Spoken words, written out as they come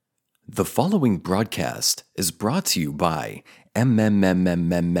The following broadcast is brought to you by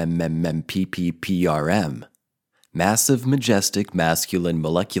MMMMMMMMPPPRM. Massive, Majestic, Masculine,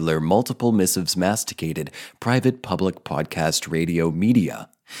 Molecular, Multiple Missives Masticated, Private Public Podcast Radio Media.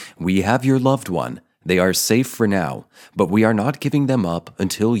 We have your loved one. They are safe for now, but we are not giving them up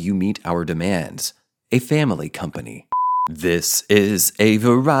until you meet our demands. A family company. This is a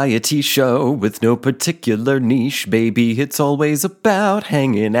variety show with no particular niche, baby. It's always about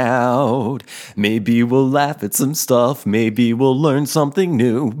hanging out. Maybe we'll laugh at some stuff, maybe we'll learn something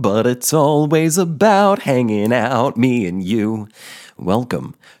new, but it's always about hanging out, me and you.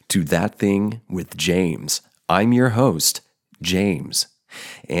 Welcome to That Thing with James. I'm your host, James.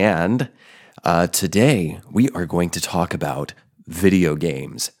 And today we are going to talk about video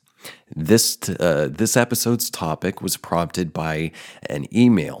games. This episode's topic was prompted by an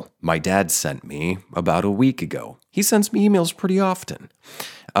email my dad sent me about a week ago. He sends me emails pretty often.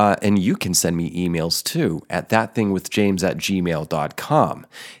 And you can send me emails too at thatthingwithjames@gmail.com.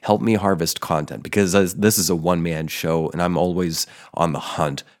 Help me harvest content because this is a one-man show and I'm always on the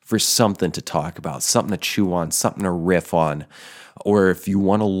hunt for something to talk about, something to chew on, something to riff on. Or if you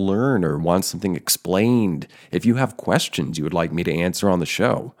want to learn or want something explained, if you have questions you would like me to answer on the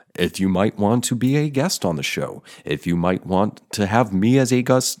show, if you might want to be a guest on the show, if you might want to have me as a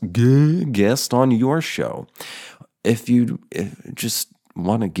guest on your show, if you just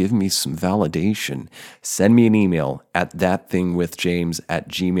want to give me some validation, send me an email at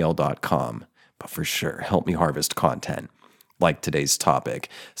thatthingwithjames@gmail.com. But for sure, help me harvest content like today's topic.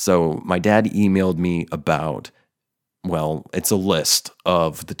 So my dad emailed me about, well, it's a list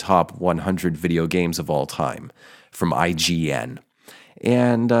of the top 100 video games of all time from IGN.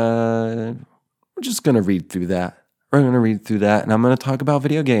 And we're just going to read through that. We're going to read through that, and I'm going to talk about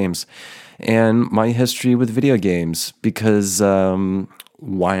video games and my history with video games because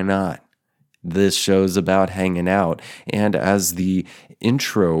why not? This show's about hanging out. And as the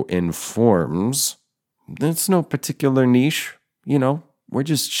intro informs, it's no particular niche, you know. We're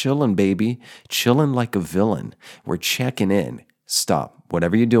just chilling, baby. Chilling like a villain. We're checking in. Stop.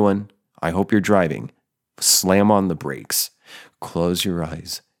 Whatever you're doing, I hope you're driving. Slam on the brakes. Close your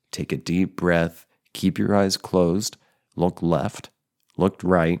eyes. Take a deep breath. Keep your eyes closed. Look left. Look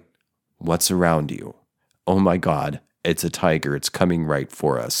right. What's around you? Oh my God. It's a tiger. It's coming right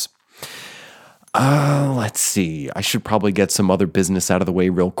for us. Let's see. I should probably get some other business out of the way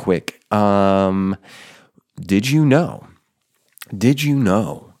real quick. Did you know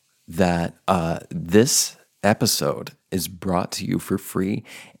that this episode is brought to you for free?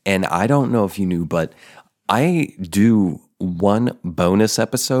 And I don't know if you knew, but I do one bonus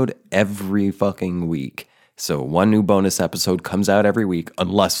episode every fucking week. So one new bonus episode comes out every week,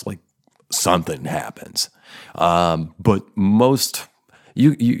 unless like something happens. But most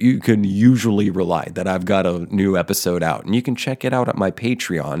you can usually rely that I've got a new episode out, and you can check it out at my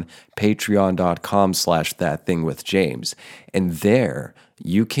Patreon, patreon.com/thatthingwithjames. And there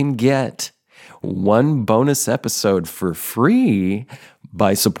you can get one bonus episode for free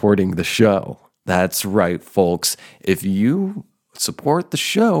by supporting the show. That's right, folks. If you support the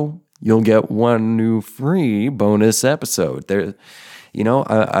show, you'll get one new free bonus episode. There, you know,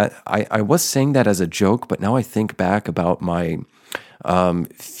 I was saying that as a joke, but now I think back about my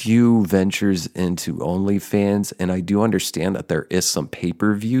few ventures into OnlyFans, and I do understand that there is some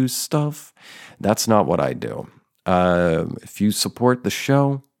pay-per-view stuff. That's not what I do. If you support the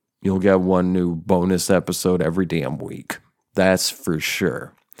show, you'll get one new bonus episode every damn week. That's for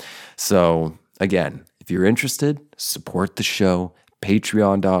sure. So again, if you're interested, support the show.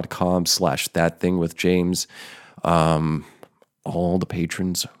 Patreon.com/thatthingwithjames. All the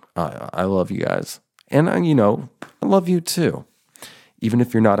patrons, I love you guys. And I love you too. Even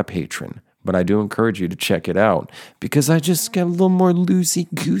if you're not a patron. But I do encourage you to check it out because I just get a little more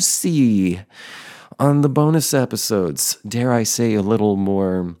loosey-goosey on the bonus episodes. Dare I say a little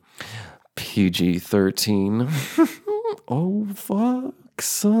more PG-13. Oh, fuck,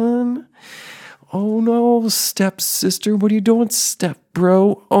 son. Oh, no, stepsister. What are you doing, step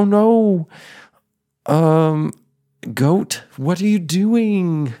bro? Oh, no. Goat, what are you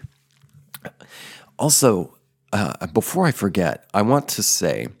doing? Also, before I forget, I want to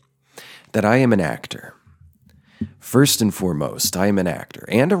say that I am an actor. First and foremost, I am an actor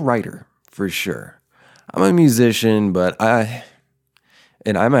and a writer, for sure. I'm a musician, but I'm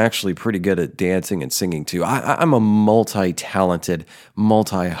actually pretty good at dancing and singing too. I'm a multi-talented,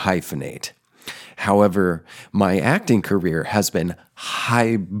 multi-hyphenate. However, my acting career has been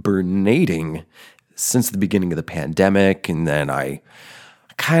hibernating since the beginning of the pandemic, and then I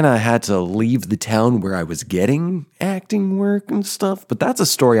kind of had to leave the town where I was getting acting work and stuff. But that's a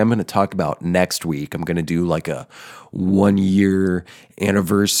story I'm going to talk about next week. I'm going to do like a 1-year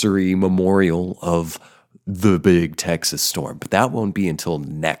anniversary memorial of the big Texas storm. But that won't be until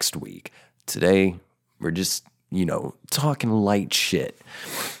next week. Today, we're just, talking light shit.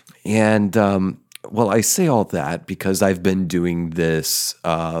 And, well, I say all that because I've been doing this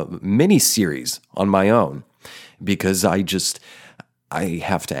mini series on my own because I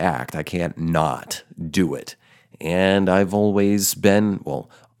have to act. I can't not do it. And I've always been,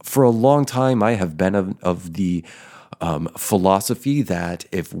 for a long time, I have been of the philosophy that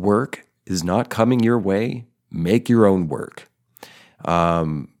if work is not coming your way, make your own work.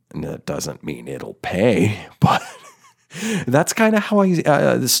 And that doesn't mean it'll pay, but that's kind of how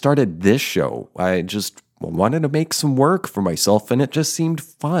I started this show. I just wanted to make some work for myself, and it just seemed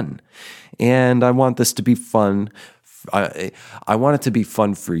fun. And I want this to be fun. I want it to be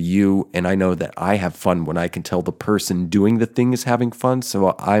fun for you, and I know that I have fun when I can tell the person doing the thing is having fun.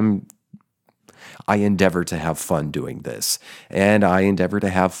 So I endeavor to have fun doing this, and I endeavor to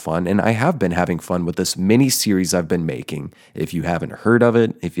have fun, and I have been having fun with this mini series I've been making. If you haven't heard of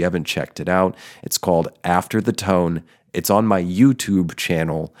it, if you haven't checked it out, it's called After the Tone. It's on my YouTube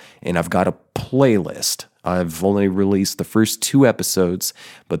channel, and I've got a playlist. I've only released the first 2 episodes,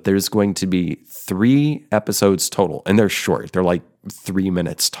 but there's going to be 3 episodes total, and they're short. They're like 3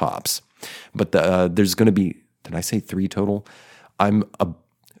 minutes tops. But there's going to be, did I say 3 total? I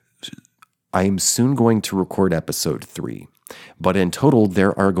am soon going to record episode 3, but in total,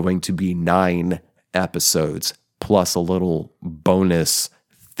 there are going to be 9 episodes plus a little bonus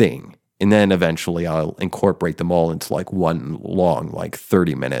thing. And then eventually I'll incorporate them all into like one long, like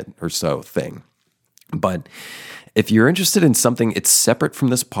 30-minute or so thing. But if you're interested in something, it's separate from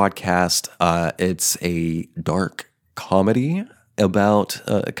this podcast. It's a dark comedy about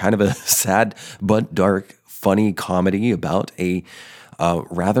kind of a sad but dark, funny comedy about a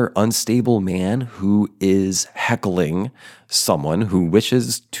rather unstable man who is heckling someone who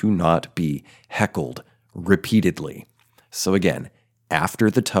wishes to not be heckled repeatedly. So again,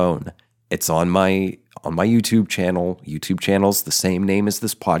 After the Tone, it's on my YouTube channel. YouTube channel's the same name as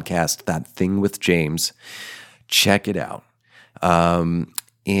this podcast, That Thing with James. Check it out.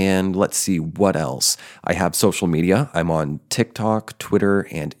 And let's see, what else? I have social media. I'm on TikTok, Twitter,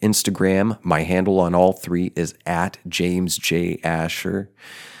 and Instagram. My handle on all 3 is @JamesJAsher.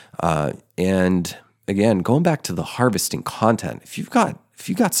 And again, going back to the harvesting content, if you've got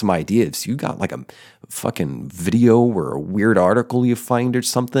some ideas, you got like a fucking video or a weird article you find or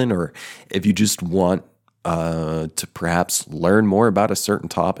something, or if you just want to perhaps learn more about a certain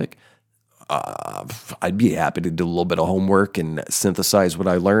topic, I'd be happy to do a little bit of homework and synthesize what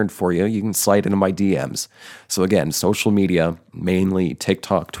I learned for you. You can slide into my DMs. So again, social media, mainly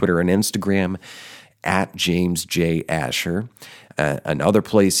TikTok, Twitter, and Instagram, @JamesJAsher. Another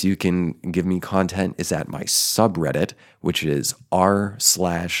place you can give me content is at my subreddit, which is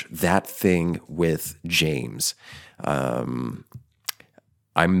r/thatthingwithjames.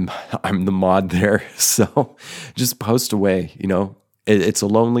 I'm the mod there, so just post away. It's a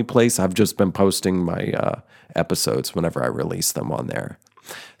lonely place. I've just been posting my episodes whenever I release them on there.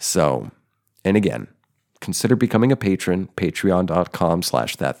 So, and again, consider becoming a patron,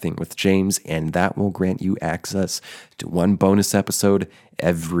 patreon.com/thatthingwithjames, and that will grant you access to 1 bonus episode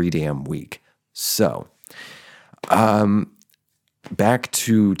every damn week. So, back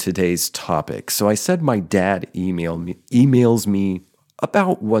to today's topic. So I said my dad emails me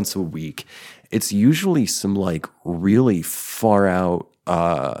about once a week. It's usually some like really far out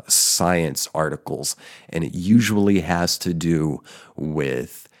science articles, and it usually has to do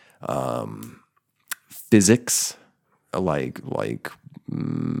with physics, like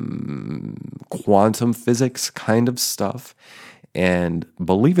quantum physics kind of stuff. And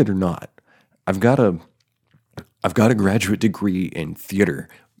believe it or not, I've got a graduate degree in theater.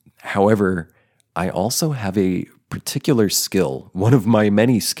 However, I also have a particular skill, one of my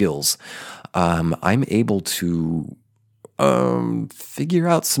many skills. I'm able to figure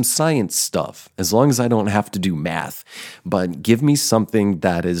out some science stuff as long as I don't have to do math. But give me something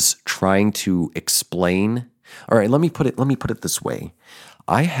that is trying to explain. All right, let me put it this way.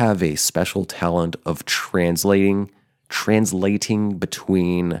 I have a special talent of translating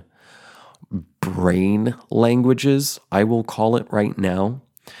between brain languages, I will call it right now.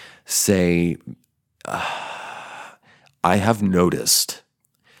 Say, I have noticed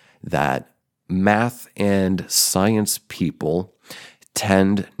that math and science people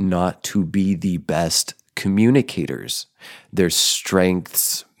tend not to be the best communicators. Their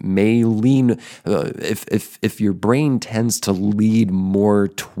strengths may lean, if your brain tends to lead more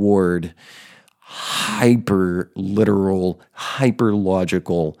toward hyper literal, hyper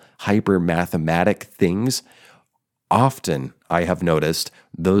logical, hyper mathematic things, often I have noticed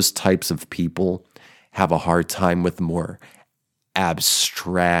those types of people have a hard time with more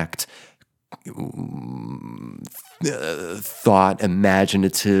abstract thought,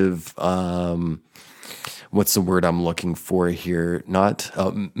 imaginative, what's the word I'm looking for here? Not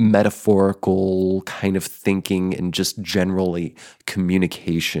metaphorical kind of thinking, and just generally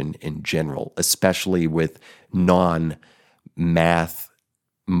communication in general, especially with non-math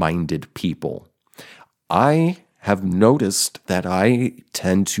minded people. I have noticed that I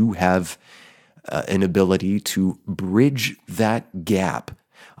tend to have an ability to bridge that gap.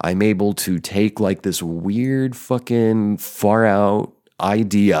 I'm able to take like this weird fucking far out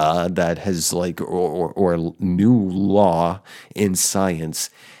idea that has like, or new law in science,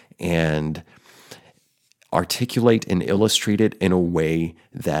 and articulate and illustrate it in a way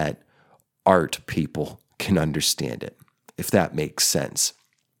that art people can understand it, if that makes sense.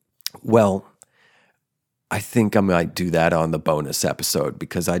 Well, I think I might do that on the bonus episode,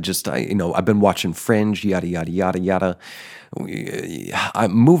 because I've been watching Fringe, yada, yada, yada, yada.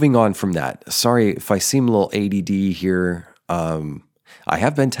 I'm moving on from that. Sorry if I seem a little ADD here. I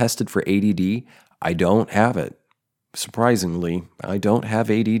have been tested for ADD. I don't have it. Surprisingly, I don't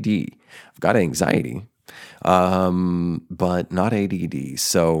have ADD. I've got anxiety, but not ADD.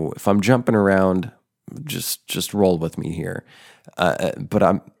 So if I'm jumping around, just roll with me here.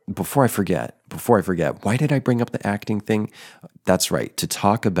 But before I forget, why did I bring up the acting thing? That's right, to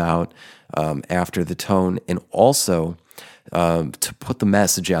talk about After the Tone, and also to put the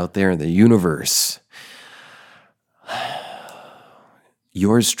message out there in the universe.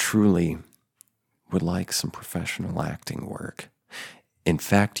 Yours truly would like some professional acting work. In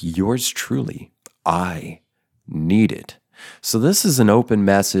fact, yours truly, I need it. So this is an open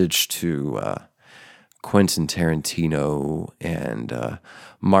message to Quentin Tarantino and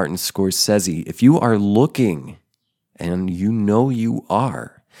Martin Scorsese. If you are looking, and you know you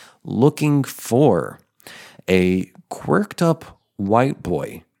are, looking for a quirked up white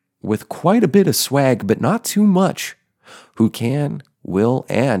boy with quite a bit of swag, but not too much, who can, will,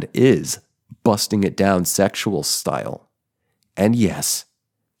 and is busting it down sexual style. And yes,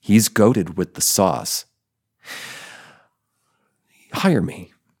 he's goated with the sauce. Hire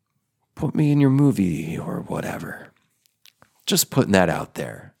me. Put me in your movie or whatever. Just putting that out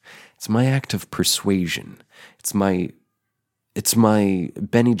there. It's my act of persuasion. It's my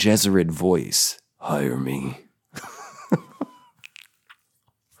Bene Gesserit voice. Hire me.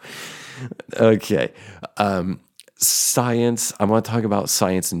 Okay. Science. I want to talk about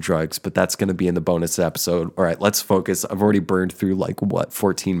science and drugs, but that's going to be in the bonus episode. All right, let's focus. I've already burned through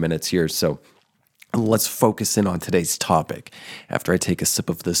 14 minutes here. So let's focus in on today's topic after I take a sip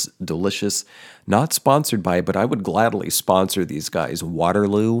of this delicious, not sponsored by, but I would gladly sponsor these guys,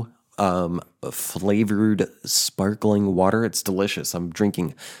 Waterloo flavored sparkling water. It's delicious. I'm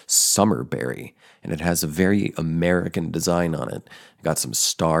drinking Summerberry, and it has a very American design on it. Got some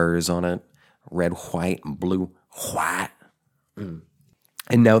stars on it, red, white, and blue. White. And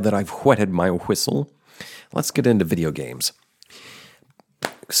now that I've whetted my whistle, let's get into video games.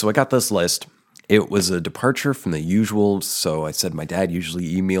 So I got this list. It was a departure from the usual. So I said my dad usually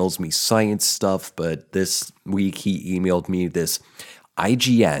emails me science stuff, but this week he emailed me this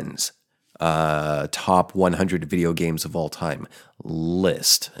IGN's top 100 video games of all time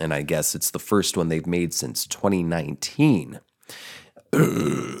list. And I guess it's the first one they've made since 2019.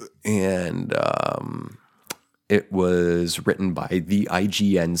 And it was written by the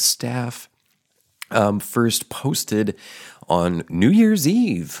IGN staff. First posted on New Year's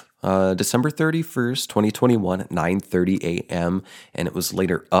Eve, December 31st, 2021 at 9:30 a.m. And it was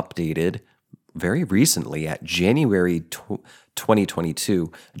later updated very recently at January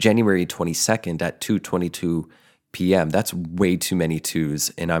 2022, January 22nd at 2:22 p.m. That's way too many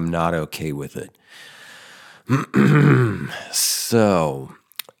twos, and I'm not okay with it. So,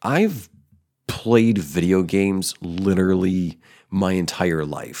 I've played video games literally my entire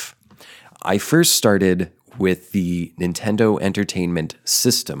life. I first started with the Nintendo Entertainment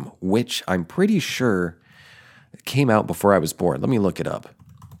System, which I'm pretty sure came out before I was born. Let me look it up.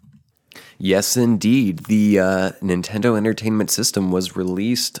 Yes, indeed. The Nintendo Entertainment System was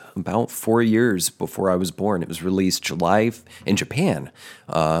released about 4 years before I was born. It was released in Japan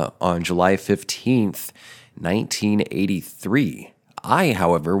on July 15th, 1983. I,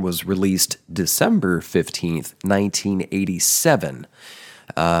 however, was released December 15th, 1987.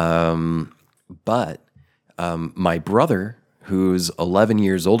 But my brother, who's 11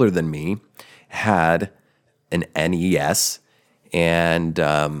 years older than me, had an NES, and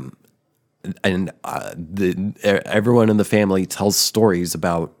everyone in the family tells stories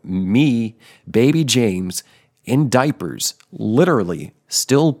about me, baby James, in diapers, literally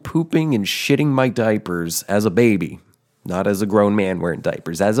still pooping and shitting my diapers as a baby, not as a grown man wearing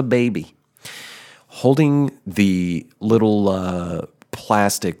diapers, as a baby, holding the little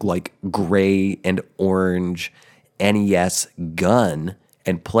plastic, like gray and orange NES gun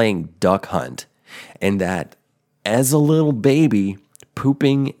and playing Duck Hunt. And that as a little baby,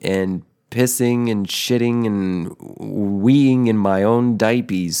 pooping and pissing and shitting and weeing in my own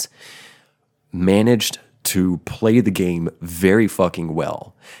diapers, managed to play the game very fucking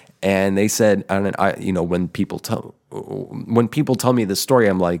well. And they said, and when people tell me this story,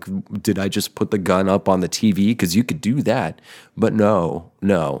 I'm like, did I just put the gun up on the TV? Because you could do that. But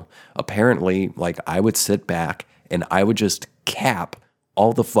no. Apparently, like, I would sit back and I would just cap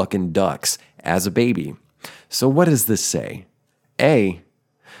all the fucking ducks as a baby. So what does this say? A,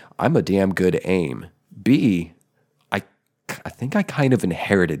 I'm a damn good aim. B, I think I kind of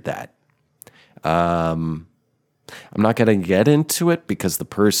inherited that. I'm not going to get into it because the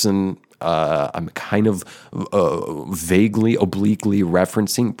person I'm kind of vaguely, obliquely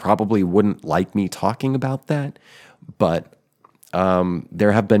referencing probably wouldn't like me talking about that. But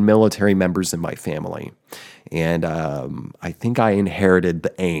there have been military members in my family. And I think I inherited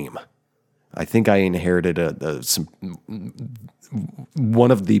the aim. I think I inherited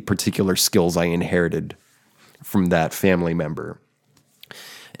one of the particular skills I inherited from that family member.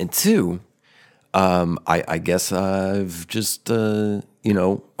 And two, I guess I've just, I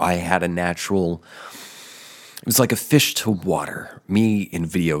had a natural, it was like a fish to water, me in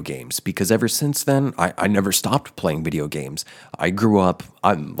video games, because ever since then, I never stopped playing video games. I grew up,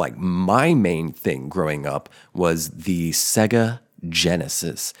 my main thing growing up was the Sega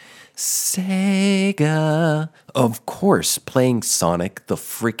Genesis. Sega. Of course, playing Sonic the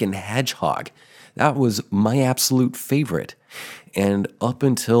freaking Hedgehog. That was my absolute favorite. And up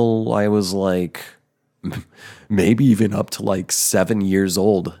until I was like, maybe even up to like 7 years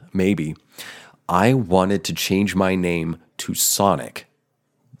old, maybe, I wanted to change my name to Sonic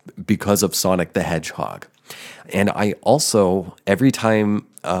because of Sonic the Hedgehog. And I also, every time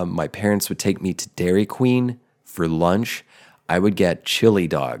my parents would take me to Dairy Queen for lunch, I would get chili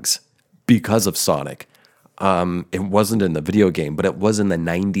dogs because of Sonic. It wasn't in the video game, but it was in the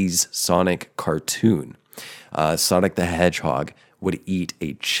 90s Sonic cartoon. Sonic the Hedgehog would eat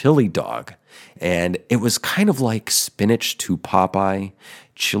a chili dog, and it was kind of like spinach to Popeye.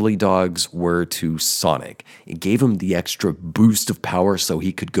 Chili dogs were to Sonic. It gave him the extra boost of power so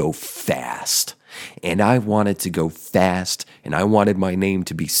he could go fast. And I wanted to go fast, and I wanted my name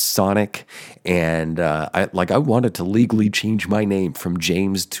to be Sonic, and I wanted to legally change my name from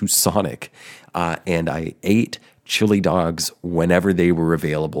James to Sonic, and I ate chili dogs whenever they were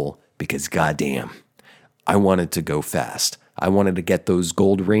available because goddamn, I wanted to go fast. I wanted to get those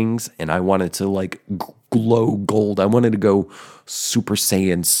gold rings, and I wanted to glow gold. I wanted to go Super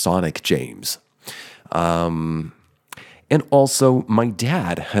Saiyan Sonic James. And also, my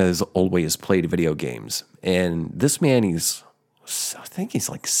dad has always played video games. And this man, I think he's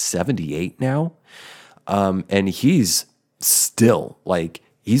like 78 now. And he's still,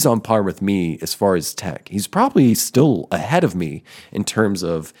 he's on par with me as far as tech. He's probably still ahead of me in terms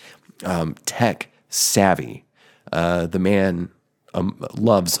of tech savvy. The man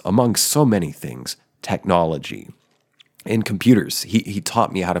loves, among so many things, technology and computers. He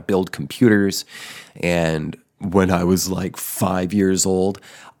taught me how to build computers, and when I was like 5 years old,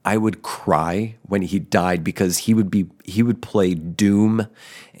 I would cry when he died because he would play Doom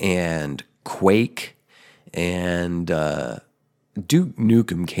and Quake, and Duke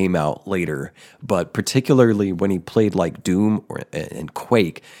Nukem came out later, but particularly when he played like Doom and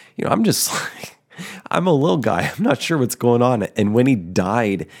Quake, I'm just like, I'm a little guy. I'm not sure what's going on. And when he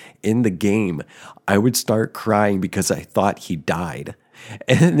died in the game, I would start crying because I thought he died.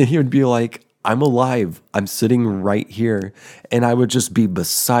 And then he would be like, I'm alive. I'm sitting right here. And I would just be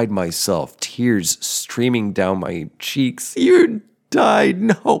beside myself, tears streaming down my cheeks. You died.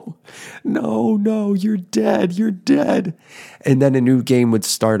 No, you're dead. You're dead. And then a new game would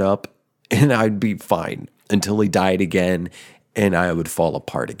start up and I'd be fine until he died again and I would fall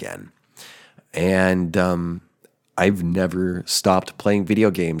apart again. And I've never stopped playing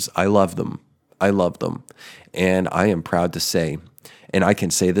video games. I love them. And I am proud to say, and I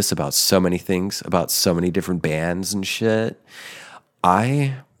can say this about so many things, about so many different bands and shit.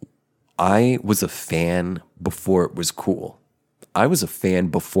 I was a fan before it was cool. I was a fan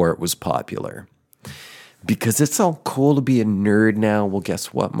before it was popular. Because it's so cool to be a nerd now. Well,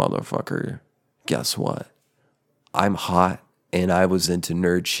 guess what, motherfucker? Guess what? I'm hot, and I was into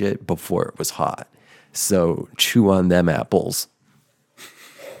nerd shit before it was hot. So chew on them apples.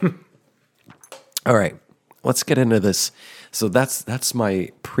 All right, let's get into this. So that's my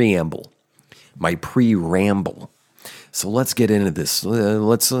preamble, my pre-ramble. So let's get into this.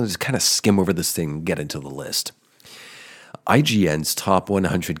 Let's kind of skim over this thing and get into the list. IGN's Top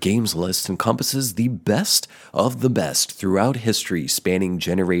 100 Games list encompasses the best of the best throughout history, spanning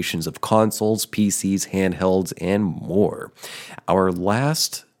generations of consoles, PCs, handhelds, and more. Our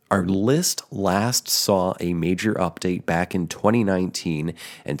list last saw a major update back in 2019,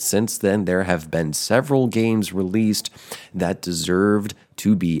 and since then there have been several games released that deserved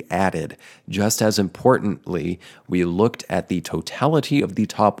to be added. Just as importantly, we looked at the totality of the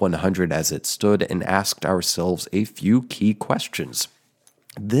top 100 as it stood and asked ourselves a few key questions.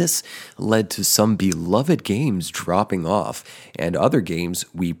 This led to some beloved games dropping off and other games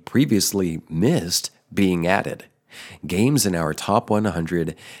we previously missed being added. Games in our top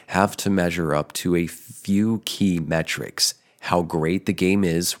 100 have to measure up to a few key metrics: how great the game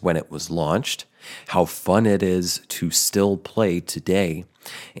is when it was launched, how fun it is to still play today,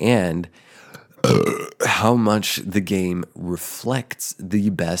 and how much the game reflects the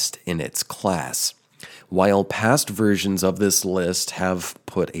best in its class. While past versions of this list have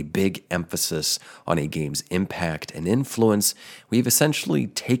put a big emphasis on a game's impact and influence, we've essentially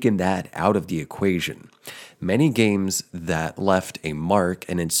taken that out of the equation. Many games that left a mark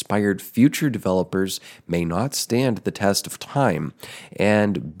and inspired future developers may not stand the test of time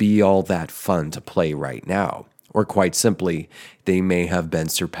and be all that fun to play right now. Or quite simply, they may have been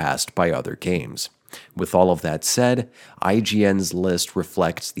surpassed by other games. With all of that said, IGN's list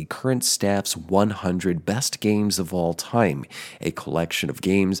reflects the current staff's 100 best games of all time, a collection of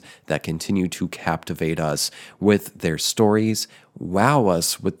games that continue to captivate us with their stories, wow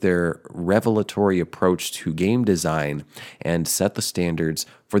us with their revelatory approach to game design, and set the standards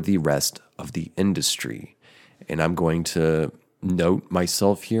for the rest of the industry. And I'm going to note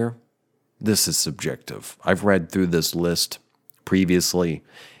myself here, this is subjective. I've read through this list previously,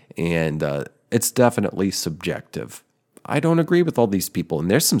 and it's definitely subjective. I don't agree with all these people.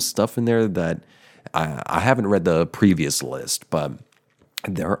 And there's some stuff in there that I haven't read the previous list, but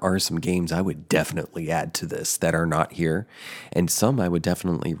there are some games I would definitely add to this that are not here, and some I would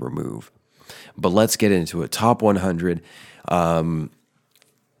definitely remove. But let's get into it. Top 100. I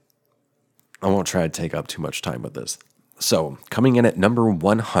won't try to take up too much time with this. So, coming in at number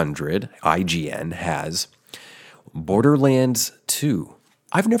 100, IGN has Borderlands 2.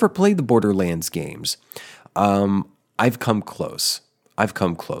 I've never played the Borderlands games. I've come close.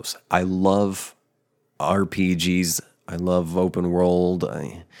 I love RPGs. I love open world.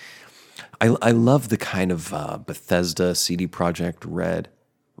 I love the kind of Bethesda, CD Projekt Red,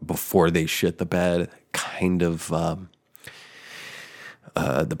 before they shit the bed, kind of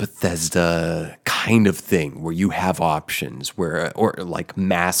the Bethesda kind of thing where you have options, or like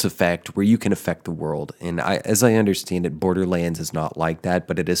Mass Effect, where you can affect the world. And as I understand it, Borderlands is not like that,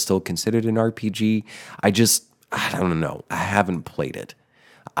 but it is still considered an RPG. I don't know. I haven't played it.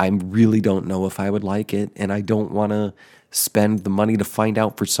 I really don't know if I would like it, and I don't want to spend the money to find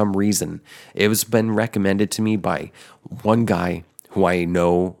out for some reason. It was been recommended to me by one guy who I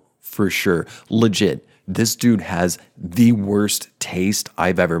know for sure. Legit. This dude has the worst taste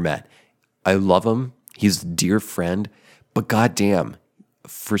I've ever met. I love him. He's a dear friend. But goddamn,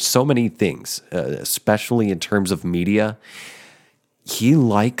 for so many things, especially in terms of media, he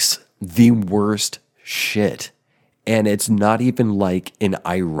likes the worst shit. And it's not even like an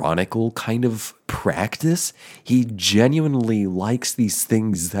ironical kind of practice. He genuinely likes these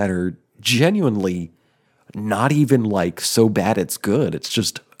things that are genuinely not even like so bad it's good. It's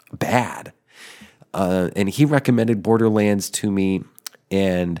just bad. And he recommended Borderlands to me,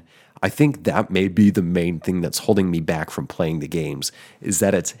 and I think that may be the main thing that's holding me back from playing the games, is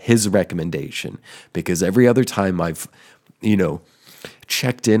that it's his recommendation. Because every other time I've,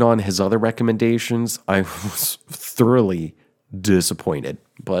 checked in on his other recommendations, I was thoroughly disappointed.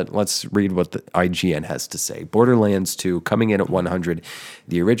 But let's read what the IGN has to say. Borderlands 2, coming in at 100.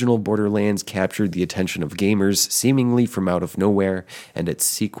 The original Borderlands captured the attention of gamers seemingly from out of nowhere, and its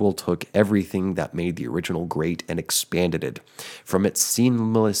sequel took everything that made the original great and expanded it. From its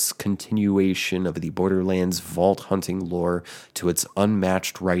seamless continuation of the Borderlands vault hunting lore to its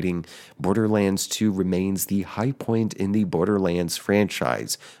unmatched writing, Borderlands 2 remains the high point in the Borderlands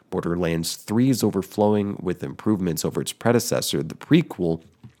franchise. Borderlands 3 is overflowing with improvements over its predecessor, the prequel,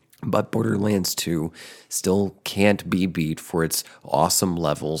 But Borderlands 2 still can't be beat for its awesome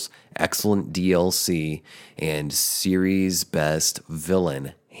levels, excellent DLC, and series best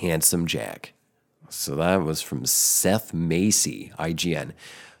villain, Handsome Jack. So that was from Seth Macy, IGN.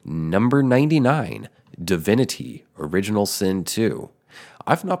 Number 99, Divinity, Original Sin 2.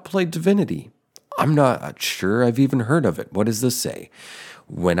 I've not played Divinity. I'm not sure I've even heard of it. What does this say?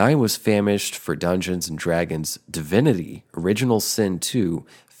 When I was famished for Dungeons and Dragons, Divinity, Original Sin 2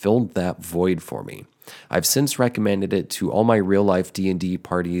 filled that void for me. I've since recommended it to all my real-life D&D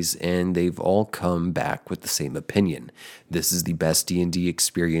parties, and they've all come back with the same opinion. This is the best D&D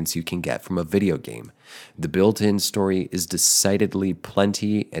experience you can get from a video game. The built-in story is decidedly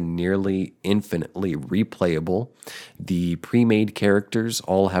plenty and nearly infinitely replayable. The pre-made characters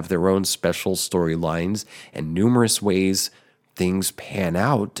all have their own special storylines, and numerous ways things pan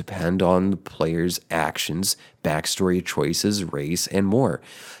out depend on the player's actions, backstory choices, race, and more.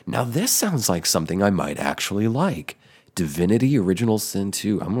 Now, this sounds like something I might actually like. Divinity Original Sin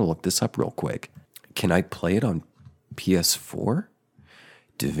 2. I'm going to look this up real quick. Can I play it on PS4?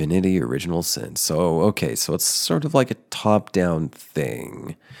 Divinity Original Sin. So it's sort of like a top-down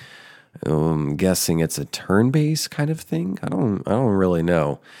thing. I'm guessing it's a turn-based kind of thing. I don't really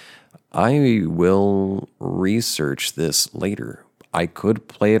know. I will research this later. I could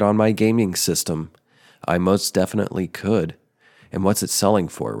play it on my gaming system. I most definitely could. And what's it selling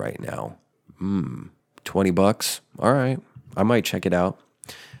for right now? $20? All right. I might check it out.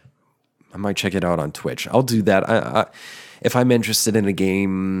 I might check it out on Twitch. I'll do that. If I'm interested in a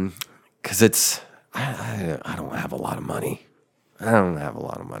game, because I don't have a lot of money.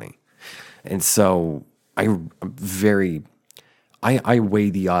 And so I weigh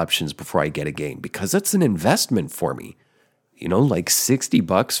the options before I get a game because it's an investment for me. Like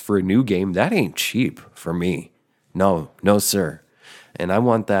 $60 for a new game, that ain't cheap for me. No, sir. And I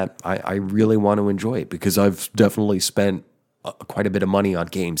want that. I really want to enjoy it because I've definitely spent quite a bit of money on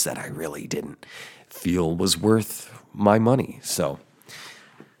games that I really didn't feel was worth my money.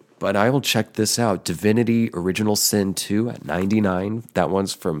 But I will check this out. Divinity Original Sin 2 at 99. That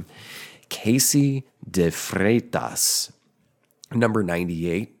one's from Casey De Freitas. Number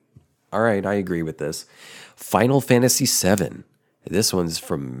 98. All right, I agree with this. Final Fantasy VII. This one's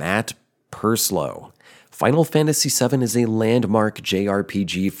from Matt Purslow. Final Fantasy VII is a landmark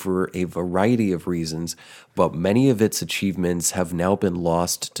JRPG for a variety of reasons, but many of its achievements have now been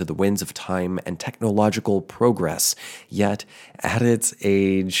lost to the winds of time and technological progress. Yet, at its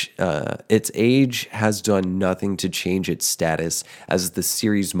age has done nothing to change its status as the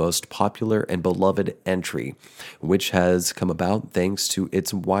series' most popular and beloved entry, which has come about thanks to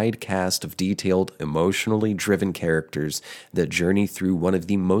its wide cast of detailed, emotionally driven characters that journey through one of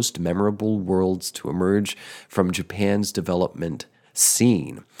the most memorable worlds to emerge from Japan's development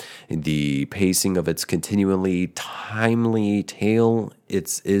scene. The pacing of its continually timely tale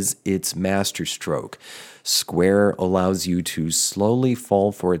is its masterstroke. Square allows you to slowly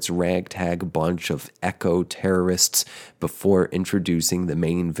fall for its ragtag bunch of eco-terrorists before introducing the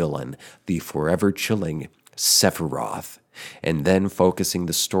main villain, the forever chilling Sephiroth, and then focusing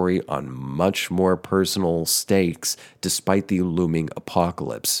the story on much more personal stakes despite the looming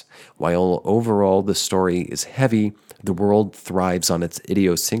apocalypse. While overall the story is heavy, the world thrives on its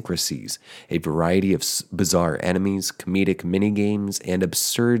idiosyncrasies, a variety of bizarre enemies, comedic minigames, and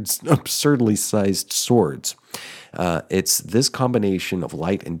absurdly sized swords. It's this combination of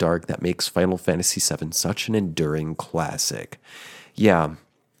light and dark that makes Final Fantasy VII such an enduring classic. Yeah,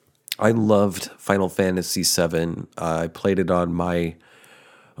 I loved Final Fantasy VII. I played it on my,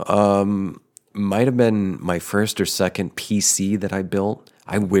 might have been my first or second PC that I built.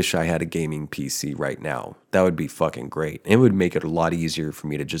 I wish I had a gaming PC right now. That would be fucking great. It would make it a lot easier for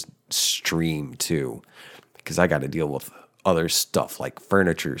me to just stream too, because I got to deal with other stuff like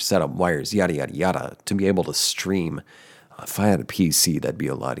furniture, setup, wires, yada, yada, yada. To be able to stream, if I had a PC, that'd be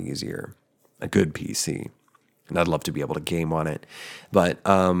a lot easier. A good PC. And I'd love to be able to game on it. But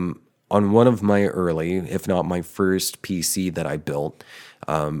on one of my early, if not my first PC that I built,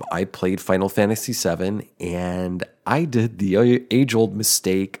 I played Final Fantasy VII, and I did the age-old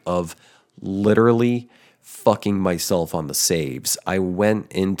mistake of literally fucking myself on the saves. I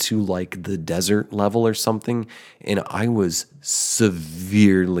went into like the desert level or something, and I was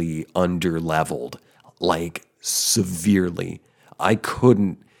severely under-leveled. Like, severely. I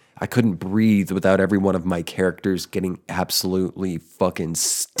couldn't breathe without every one of my characters getting absolutely fucking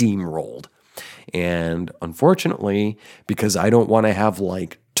steamrolled. And unfortunately, because I don't want to have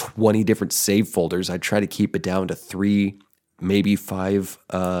like 20 different save folders, I try to keep it down to 3, maybe 5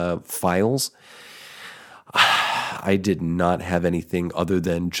 files. I did not have anything other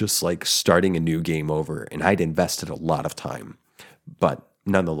than just like starting a new game over, and I'd invested a lot of time. But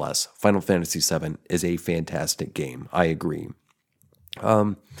nonetheless, Final Fantasy VII is a fantastic game. I agree.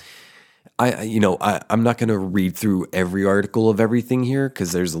 I'm not going to read through every article of everything here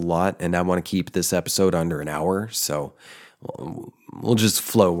because there's a lot, and I want to keep this episode under an hour. So we'll just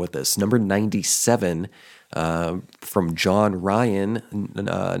flow with this. Number 97 from John Ryan.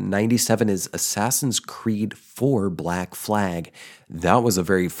 97 is Assassin's Creed 4 Black Flag. That was a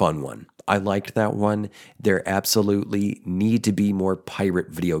very fun one. I liked that one. There absolutely need to be more pirate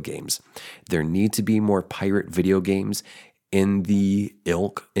video games. There need to be more pirate video games in the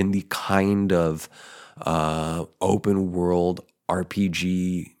kind of open world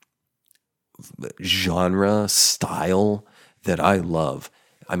RPG genre style that I love.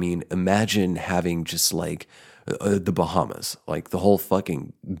 I mean, imagine having just like the Bahamas, like the whole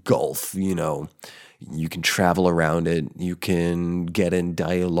fucking Gulf, You can travel around it. You can get in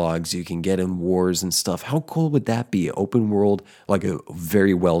dialogues. You can get in wars and stuff. How cool would that be? Open world, like a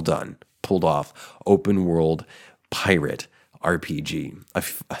very well done, pulled off open world pirate RPG.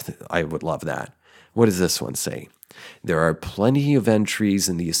 I would love that. What does this one say? There are plenty of entries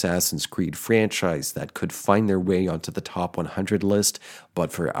in the Assassin's Creed franchise that could find their way onto the top 100 list,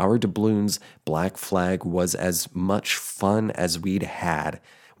 but for our doubloons, Black Flag was as much fun as we've had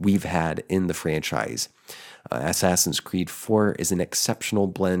in the franchise. Assassin's Creed 4 is an exceptional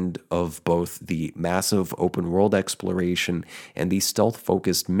blend of both the massive open world exploration and the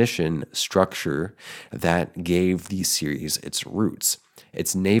stealth-focused mission structure that gave the series its roots.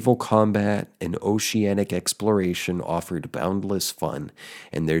 Its naval combat and oceanic exploration offered boundless fun,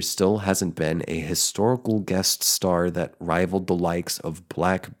 and there still hasn't been a historical guest star that rivaled the likes of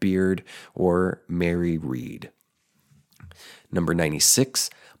Blackbeard or Mary Read. Number 96,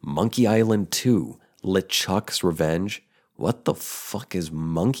 Monkey Island 2, LeChuck's Revenge. What the fuck is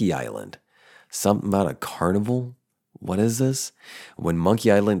Monkey Island? Something about a carnival? What is this? When Monkey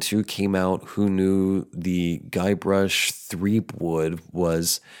Island 2 came out, who knew the Guybrush Threepwood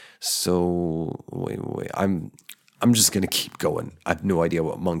was so... Wait. I'm just going to keep going. I have no idea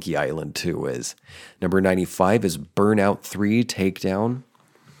what Monkey Island 2 is. Number 95 is Burnout 3 Takedown.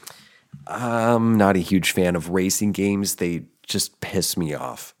 I'm not a huge fan of racing games. They just piss me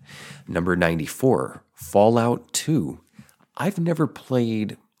off. Number 94, Fallout 2. I've never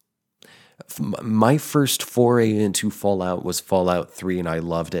played... My first foray into Fallout was Fallout 3, and I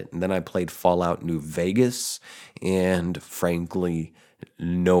loved it. And then I played Fallout New Vegas, and frankly,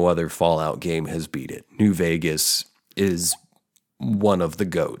 no other Fallout game has beat it. New Vegas is one of the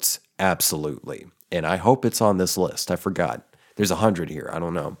GOATs, absolutely. And I hope it's on this list. I forgot. There's 100 here. I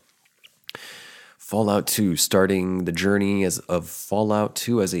don't know. Fallout 2, starting the journey of Fallout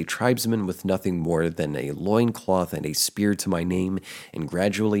 2 as a tribesman with nothing more than a loincloth and a spear to my name, and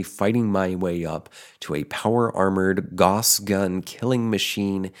gradually fighting my way up to a power-armored Gauss gun killing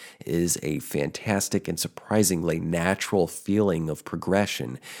machine is a fantastic and surprisingly natural feeling of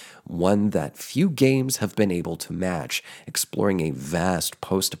progression, one that few games have been able to match, exploring a vast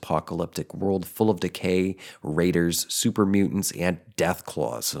post-apocalyptic world full of decay, raiders, super mutants, and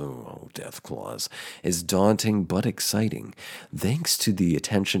Deathclaws. Oh, Deathclaws is daunting but exciting. Thanks to the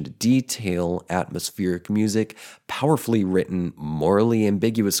attention to detail, atmospheric music, powerfully written, morally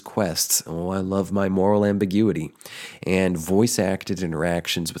ambiguous quests. Oh, I love my moral ambiguity. And voice-acted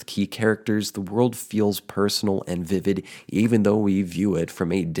interactions with key characters, the world feels personal and vivid, even though we view it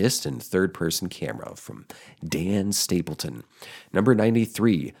from a distant third-person camera. From Dan Stapleton. Number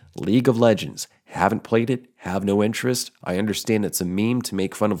 93, League of Legends. Haven't played it, have no interest. I understand it's a meme to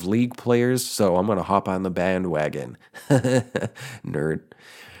make fun of League players, so I'm going to hop on the bandwagon. Nerd.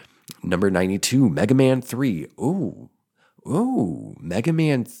 Number 92, Mega Man 3. Ooh, Mega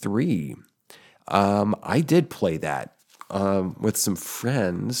Man 3. I did play that with some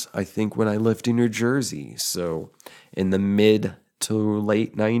friends, I think when I lived in New Jersey. So in the mid to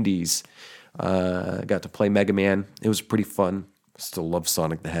late 90s, I got to play Mega Man. It was pretty fun. Still love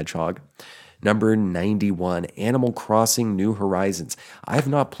Sonic the Hedgehog. Number 91, Animal Crossing New Horizons. I have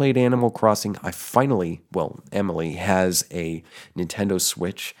not played Animal Crossing. Emily has a Nintendo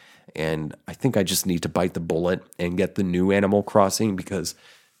Switch, and I think I just need to bite the bullet and get the new Animal Crossing because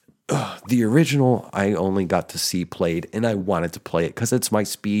the original I only got to see played, and I wanted to play it because it's my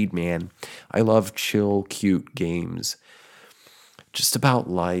speed, man. I love chill, cute games. Just about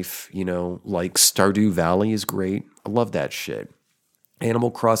life, like Stardew Valley is great. I love that shit.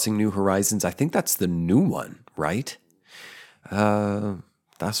 Animal Crossing New Horizons, I think that's the new one, right?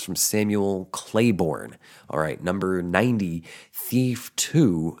 That's from Samuel Claiborne. All right, number 90, Thief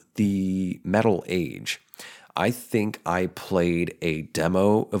 2, The Metal Age. I think I played a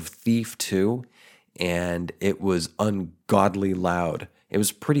demo of Thief 2, and it was ungodly loud. It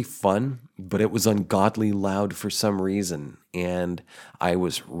was pretty fun, but it was ungodly loud for some reason. And I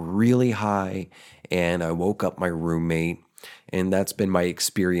was really high, and I woke up my roommate, and that's been my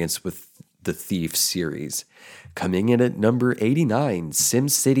experience with the Thief series. Coming in at number 89,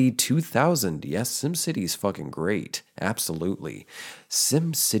 SimCity 2000. Yes, SimCity's fucking great. Absolutely.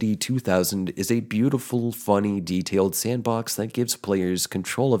 SimCity 2000 is a beautiful, funny, detailed sandbox that gives players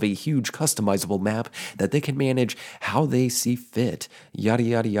control of a huge customizable map that they can manage how they see fit. Yada,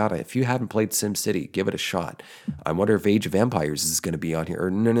 yada, yada. If you haven't played SimCity, give it a shot. I wonder if Age of Empires is going to be on here. Or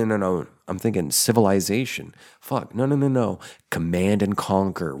no. I'm thinking Civilization. Fuck, no. Command and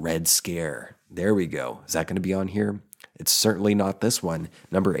Conquer, Red Scare. There we go. Is that going to be on here? It's certainly not this one.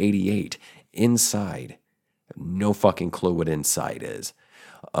 Number 88, Inside. No fucking clue what Inside is.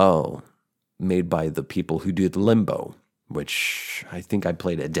 Oh, made by the people who did Limbo, which I think I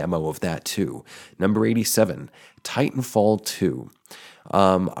played a demo of that too. Number 87, Titanfall 2.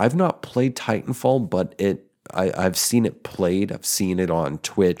 I've not played Titanfall, but I've seen it played. I've seen it on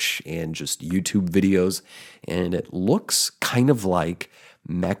Twitch and just YouTube videos, and it looks kind of like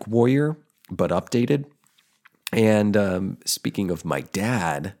MechWarrior, but updated. And speaking of my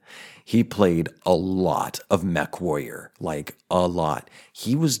dad, he played a lot of MechWarrior, like a lot.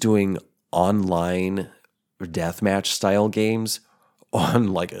 He was doing online deathmatch style games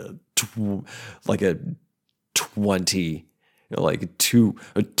on like a 20 like a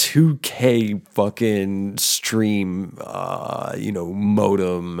 2K fucking stream,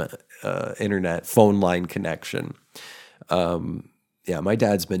 modem, internet phone line connection. Yeah, my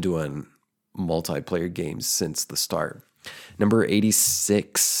dad's been doing multiplayer games since the start. Number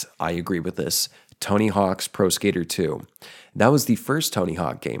 86, I agree with this, Tony Hawk's Pro Skater 2. That was the first Tony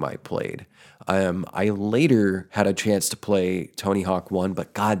Hawk game I played. I later had a chance to play Tony Hawk 1,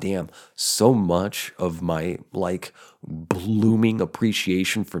 but goddamn, so much of my blooming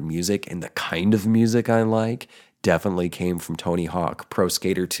appreciation for music and the kind of music I like definitely came from Tony Hawk Pro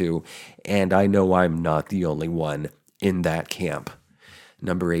Skater 2, and I know I'm not the only one in that camp.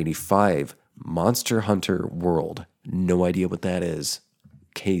 Number 85, Monster Hunter World. No idea what that is.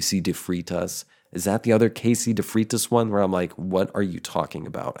 Casey DeFreitas. Is that the other Casey DeFreitas one where I'm like, what are you talking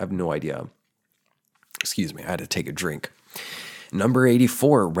about? I have no idea. Excuse me, I had to take a drink. Number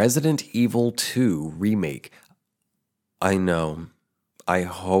 84, Resident Evil 2 Remake. I know. I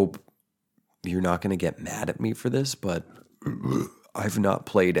hope you're not going to get mad at me for this, but I've not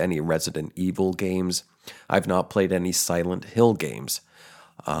played any Resident Evil games. I've not played any Silent Hill games.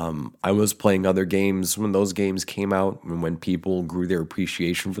 I was playing other games when those games came out, and when people grew their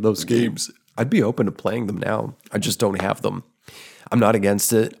appreciation for those games, I'd be open to playing them now. I just don't have them. I'm not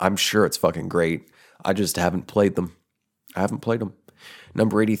against it. I'm sure it's fucking great. I just haven't played them. I haven't played them.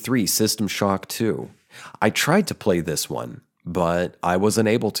 Number 83, System Shock 2. I tried to play this one, but I wasn't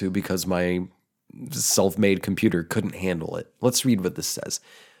able to because my self-made computer couldn't handle it. Let's read what this says.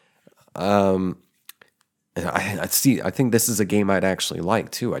 I think this is a game I'd actually like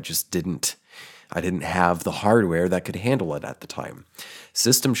too. I didn't have the hardware that could handle it at the time.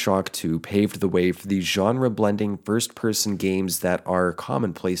 System Shock 2 paved the way for these genre-blending first-person games that are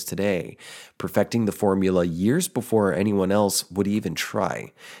commonplace today, perfecting the formula years before anyone else would even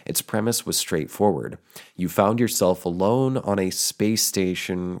try. Its premise was straightforward. You found yourself alone on a space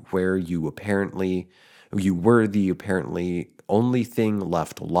station where you were the apparently only thing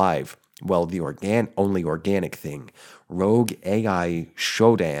left alive. Well, the only organic thing. Rogue AI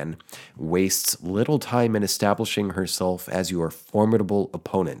Shodan wastes little time in establishing herself as your formidable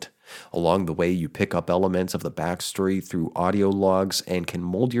opponent. Along the way, you pick up elements of the backstory through audio logs and can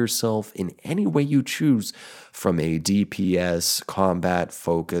mold yourself in any way you choose, from a DPS combat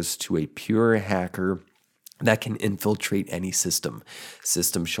focus to a pure hacker that can infiltrate any system.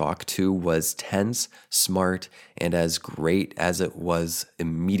 System Shock 2 was tense, smart, and as great as it was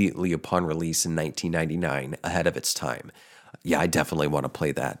immediately upon release in 1999, ahead of its time. Yeah, I definitely want to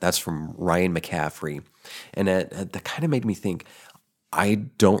play that. That's from Ryan McCaffrey. And that kind of made me think, I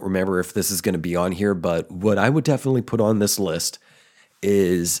don't remember if this is going to be on here, but what I would definitely put on this list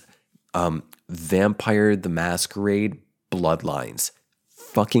is Vampire the Masquerade Bloodlines.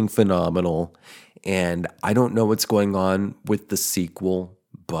 Fucking phenomenal. And I don't know what's going on with the sequel,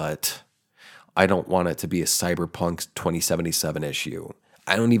 but I don't want it to be a Cyberpunk 2077 issue.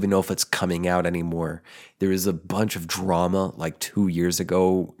 I don't even know if it's coming out anymore. There is a bunch of drama like 2 years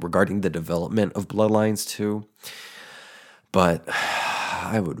ago regarding the development of Bloodlines 2. But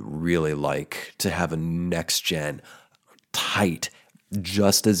I would really like to have a next gen, tight,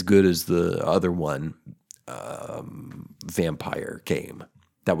 just as good as the other one, vampire game.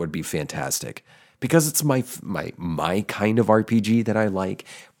 That would be fantastic because it's my kind of RPG that I like.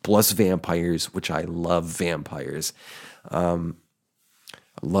 Plus vampires, which I love vampires.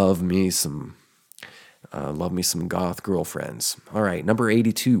 Love me some goth girlfriends. All right, number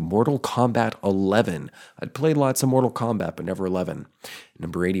 82, Mortal Kombat 11. I'd played lots of Mortal Kombat, but never 11.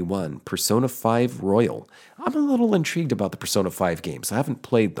 Number 81, Persona 5 Royal. I'm a little intrigued about the Persona 5 games. I haven't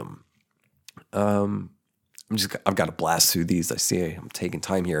played them. I've got to blast through these. I see I'm taking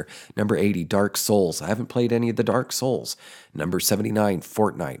time here. Number 80, Dark Souls. I haven't played any of the Dark Souls. Number 79,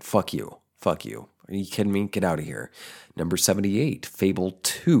 Fortnite. Fuck you. Fuck you. Are you kidding me? Get out of here. Number 78, Fable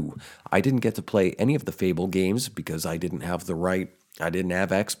 2. I didn't get to play any of the Fable games because I didn't have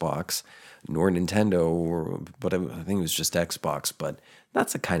Xbox nor Nintendo, but I think it was just Xbox. But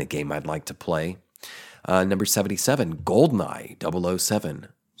that's the kind of game I'd like to play. Number 77, GoldenEye 007.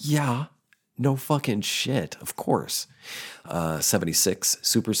 Yeah. No fucking shit, of course. 76,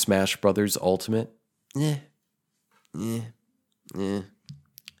 Super Smash Brothers Ultimate.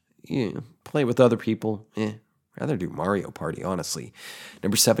 Play with other people. Rather do Mario Party, honestly.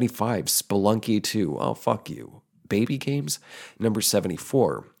 Number 75, Spelunky 2. Oh, fuck you. Baby games. Number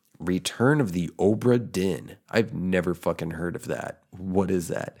 74, Return of the Obra Dinn. I've never fucking heard of that. What is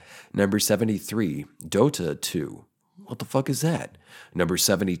that? Number 73, Dota 2. What the fuck is that? Number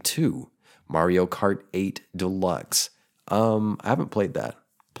 72, Mario Kart 8 Deluxe. I haven't played that.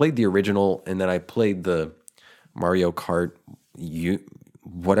 Played the original, and then I played the Mario Kart,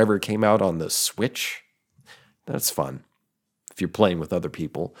 whatever came out on the Switch. That's fun if you're playing with other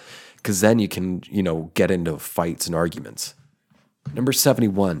people, because then you can, get into fights and arguments. Number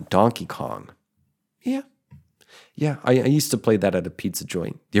 71, Donkey Kong. Yeah, I used to play that at a pizza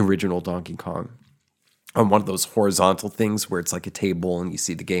joint, the original Donkey Kong. On one of those horizontal things where it's like a table and you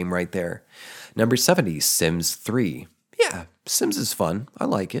see the game right there. Number 70, Sims 3. Yeah, Sims is fun. I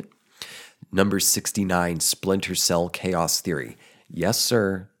like it. Number 69, Splinter Cell Chaos Theory. Yes,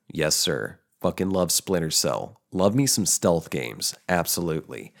 sir. Yes, sir. Fucking love Splinter Cell. Love me some stealth games.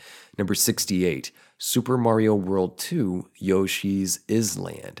 Absolutely. Number 68, Super Mario World 2, Yoshi's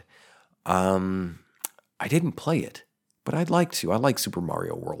Island. I didn't play it, but I'd like to. I like Super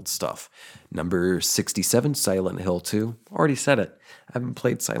Mario World stuff. Number 67, Silent Hill 2. Already said it. I haven't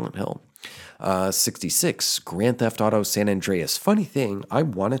played Silent Hill. 66, Grand Theft Auto San Andreas. Funny thing, I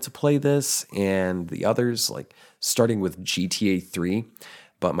wanted to play this and the others, like starting with GTA 3,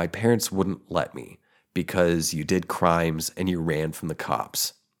 but my parents wouldn't let me because you did crimes and you ran from the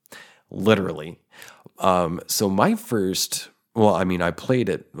cops. Literally. So my first... Well, I mean, I played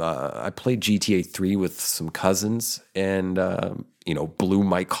it. I played GTA 3 with some cousins and, blew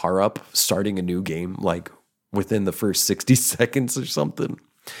my car up starting a new game, like within the first 60 seconds or something.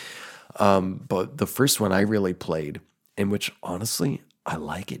 But the first one I really played, in which honestly, I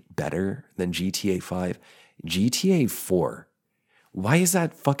like it better than GTA 5, GTA 4. Why is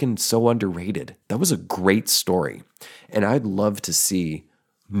that fucking so underrated? That was a great story. And I'd love to see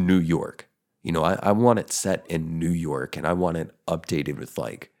New York. I want it set in New York, and I want it updated with,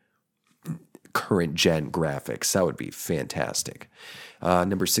 like, current gen graphics. That would be fantastic.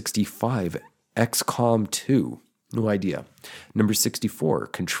 Number 65, XCOM 2. No idea. Number 64,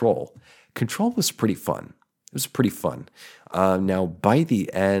 Control. Control was pretty fun. It was pretty fun. Now, by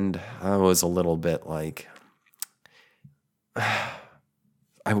the end, I was a little bit like...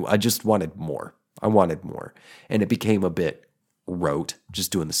 I just wanted more. I wanted more. And it became a bit rote,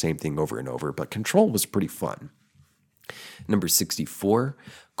 just doing the same thing over and over, but Control was pretty fun. Number 64,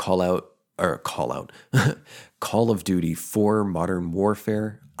 Call of Duty 4 Modern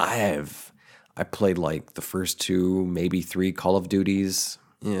Warfare. I played like the first 2, maybe 3 Call of Duties.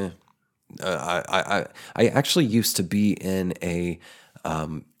 Yeah. I actually used to be in a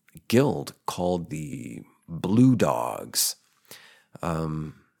guild called the Blue Dogs.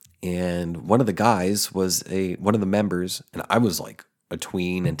 And one of the guys was one of the members, and I was like a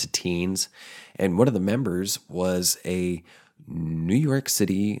tween into teens, and one of the members was a New York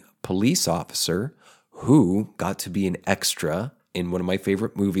City police officer who got to be an extra in one of my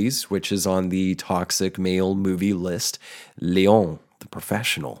favorite movies, which is on the toxic male movie list, Leon, the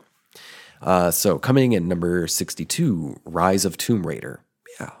Professional. So coming in number 62, Rise of Tomb Raider.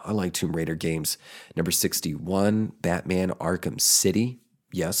 Yeah, I like Tomb Raider games. Number 61, Batman Arkham City.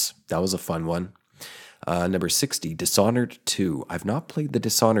 Yes, that was a fun one. Number 60, Dishonored 2. I've not played the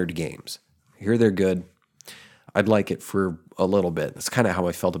Dishonored games. I hear they're good. I'd like it for a little bit. That's kind of how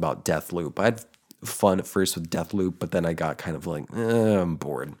I felt about Deathloop. I had fun at first with Deathloop, but then I got kind of like, I'm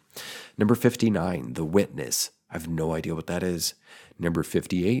bored. Number 59, The Witness. I have no idea what that is. Number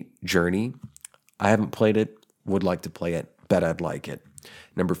 58, Journey. I haven't played it, would like to play it, bet I'd like it.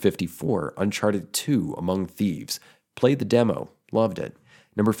 Number 54, Uncharted 2 Among Thieves. Played the demo, loved it.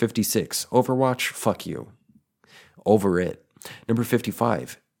 Number 56, Overwatch, fuck you. Over it. Number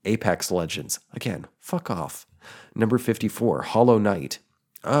 55, Apex Legends. Again, fuck off. Number 54, Hollow Knight.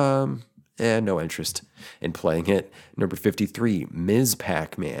 No interest in playing it. Number 53, Ms.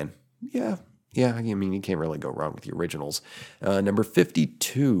 Pac-Man. Yeah, I mean, you can't really go wrong with the originals. Number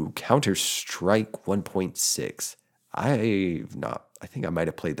 52, Counter-Strike 1.6. I think I might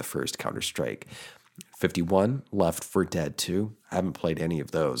have played the first Counter-Strike. 51, Left 4 Dead 2. I haven't played any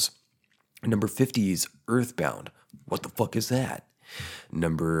of those. Number 50 is Earthbound. What the fuck is that?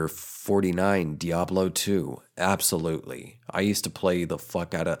 Number 49, Diablo 2. Absolutely. I used to play the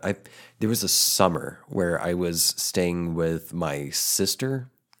fuck out of... There was a summer where I was staying with my sister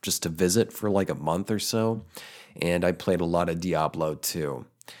just to visit for like a month or so, and I played a lot of Diablo 2.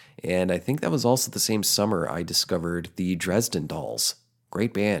 And I think that was also the same summer I discovered the Dresden Dolls.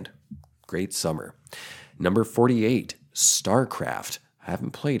 Great band. Great summer. Number 48, StarCraft. I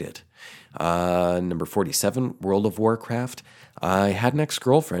haven't played it. Number 47, World of Warcraft. I had an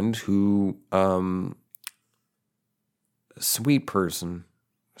ex-girlfriend who, sweet person,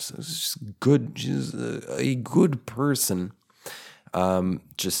 she's a good person.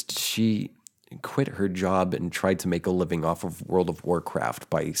 She quit her job and tried to make a living off of World of Warcraft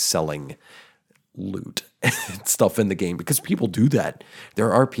by selling loot and stuff in the game, because people do that.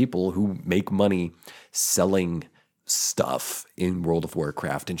 There are people who make money selling stuff in World of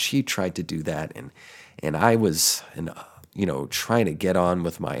Warcraft, and she tried to do that, and I was trying to get on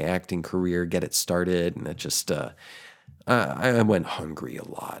with my acting career, get it started, and it just I went hungry a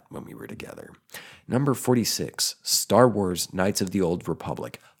lot when we were together. Number 46, Star Wars Knights of the Old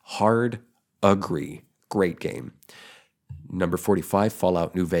Republic. Hard agree. Great game. Number 45,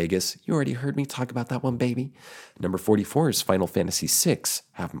 Fallout New Vegas. You already heard me talk about that one, baby. Number 44 is Final Fantasy VI.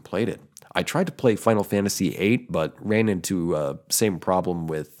 Haven't played it. I tried to play Final Fantasy VIII, but ran into same problem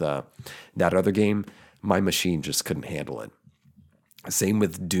with that other game. My machine just couldn't handle it. Same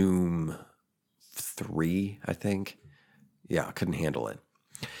with Doom 3, I think. Yeah, couldn't handle it.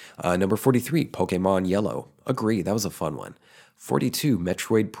 Number 43, Pokemon Yellow. Agree, that was a fun one. 42,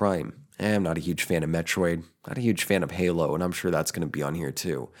 Metroid Prime. I'm not a huge fan of Metroid. Not a huge fan of Halo, and I'm sure that's going to be on here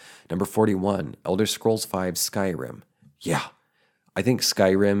too. Number 41, Elder Scrolls V Skyrim. Yeah, I think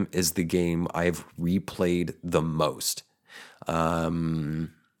Skyrim is the game I've replayed the most. And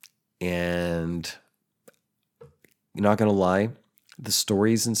you're not going to lie, the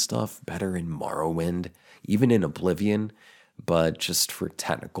stories and stuff better in Morrowind, even in Oblivion, but just for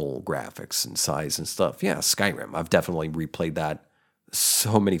technical graphics and size and stuff. Yeah, Skyrim. I've definitely replayed that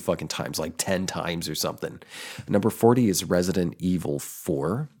so many fucking times, like 10 times or something. Number 40 is Resident Evil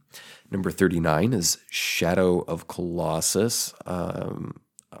 4. Number 39 is Shadow of Colossus. I've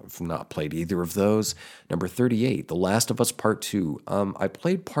not played either of those. Number 38, The Last of Us Part 2. I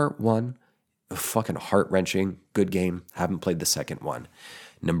played Part 1. Fucking heart-wrenching. Good game. Haven't played the second one.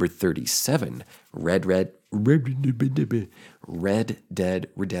 Number 37, Red Dead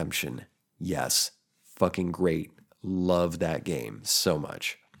Redemption. Yes. Fucking great. Love that game so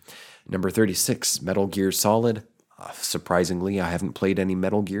much. Number 36, Metal Gear Solid. Surprisingly, I haven't played any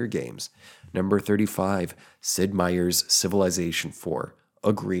Metal Gear games. Number 35, Sid Meier's Civilization 4.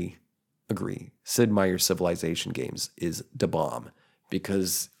 Agree. Sid Meier's Civilization games is the bomb,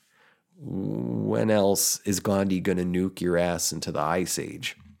 because when else is Gandhi gonna nuke your ass into the Ice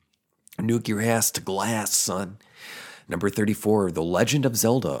Age? Nuke your ass to glass, son. Number 34, The Legend of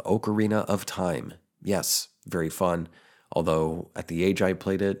Zelda, Ocarina of Time. Yes, very fun. Although at the age I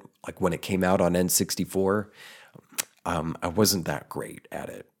played it, like when it came out on N64, I wasn't that great at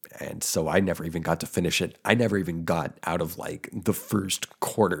it. And so I never even got to finish it. I never even got out of like the first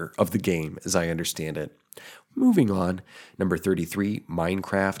quarter of the game, as I understand it. Moving on. Number 33,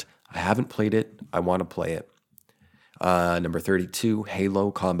 Minecraft. I haven't played it. I want to play it. Number 32,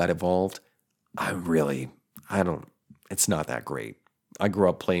 Halo Combat Evolved. It's not that great. I grew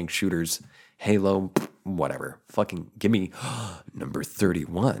up playing shooters. Halo, whatever. Fucking give me. Number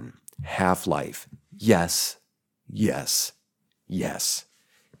 31, Half-Life. Yes.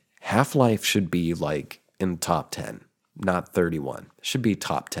 Half-Life should be like in top 10, not 31. Should be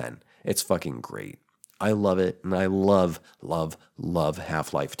top 10. It's fucking great. I love it, and I love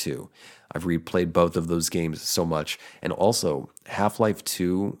Half-Life 2. I've replayed both of those games so much. And also, Half-Life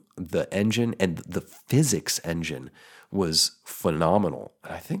 2, the engine and the physics engine was phenomenal.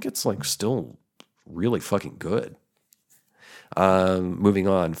 I think it's like still really fucking good. Moving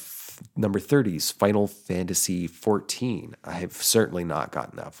on. Number 30's Final Fantasy XIV. I have certainly not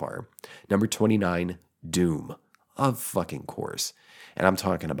gotten that far. Number 29, Doom. Of fucking course. And I'm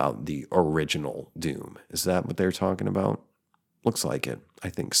talking about the original Doom. Is that what they're talking about? Looks like it. I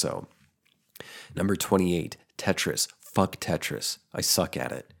think so. Number 28, Tetris. Fuck Tetris. I suck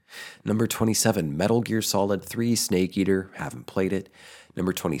at it. Number 27, Metal Gear Solid 3 Snake Eater. Haven't played it.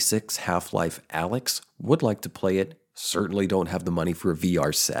 Number 26, Half-Life Alyx. Would like to play it. Certainly don't have the money for a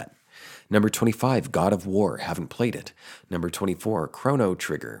VR set. Number 25, God of War. Haven't played it. Number 24, Chrono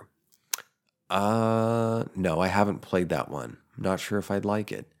Trigger. No, I haven't played that one. Not sure if I'd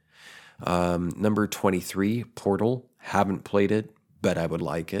like it. Number 23, Portal. Haven't played it, but I would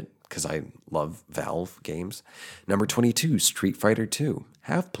like it because I love Valve games. Number 22, Street Fighter 2.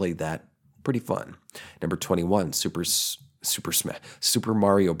 Have played that. Pretty fun. Number 21, Super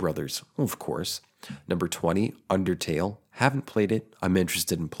Mario Brothers. Of course. Number 20, Undertale. Haven't played it. I'm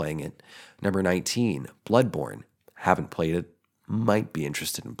interested in playing it. Number 19, Bloodborne. Haven't played it. Might be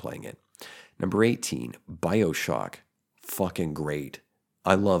interested in playing it. Number 18, BioShock. Fucking great.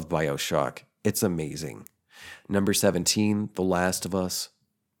 I love BioShock. It's amazing. Number 17, The Last of Us.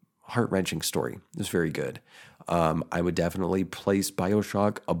 Heart-wrenching story. It's very good. I would definitely place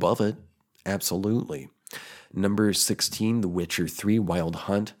BioShock above it. Absolutely. Number 16, The Witcher 3 Wild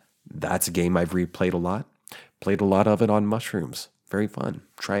Hunt. That's a game I've replayed a lot. Played a lot of it on mushrooms. Very fun.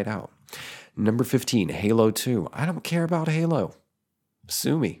 Try it out. Number 15, Halo 2. I don't care about Halo.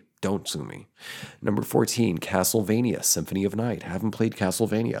 Sue me. Don't sue me. Number 14, Castlevania Symphony of Night. Haven't played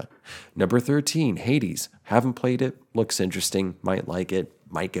Castlevania. Number 13, Hades. Haven't played it. Looks interesting. Might like it.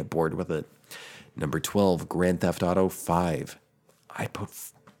 Might get bored with it. Number 12, Grand Theft Auto 5.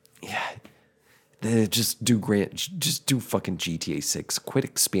 Just do fucking GTA 6. Quit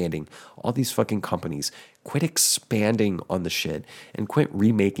expanding. All these fucking companies, quit expanding on the shit and quit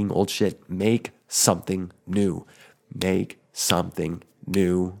remaking old shit. Make something new. Make something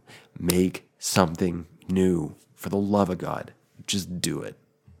new. Make something new. For the love of God, just do it.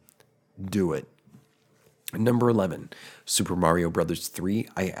 Do it. Number 11, Super Mario Brothers 3.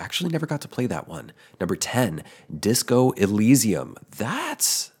 I actually never got to play that one. Number 10, Disco Elysium.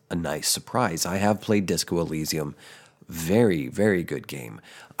 That's a nice surprise. I have played Disco Elysium. Very, very good game.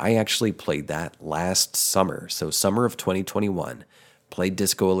 I actually played that last summer. So summer of 2021. Played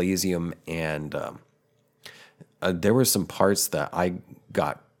Disco Elysium, and there were some parts that I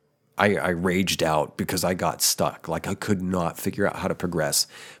raged out because I got stuck. Like I could not figure out how to progress,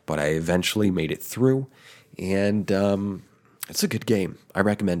 but I eventually made it through. And it's a good game. I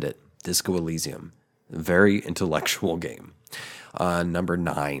recommend it. Disco Elysium. Very intellectual game. Number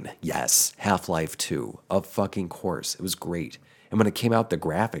 9. Yes. Half-Life 2. Of fucking course. It was great. And when it came out, the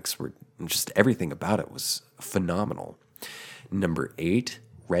graphics were just everything about it was phenomenal. Number 8.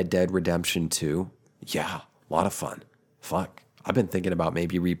 Red Dead Redemption 2. Yeah. A lot of fun. Fuck. I've been thinking about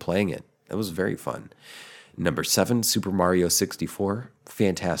maybe replaying it. That was very fun. Number 7. Super Mario 64.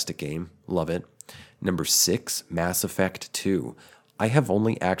 Fantastic game. Love it. Number 6, Mass Effect 2. I have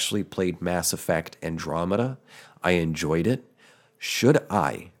only actually played Mass Effect Andromeda. I enjoyed it. Should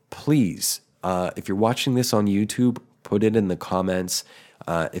I, please, if you're watching this on YouTube, put it in the comments.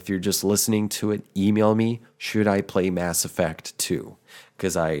 If you're just listening to it, email me. Should I play Mass Effect 2?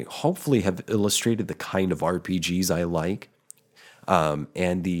 Because I hopefully have illustrated the kind of RPGs I like. And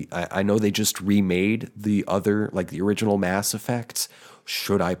I know they just remade the other, like the original Mass Effects.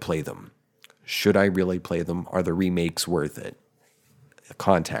 Should I play them? Should I really play them? Are the remakes worth it?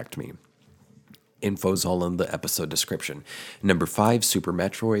 Contact me. Info's all in the episode description. Number 5, Super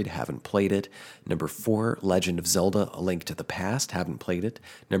Metroid. Haven't played it. Number 4, Legend of Zelda, A Link to the Past. Haven't played it.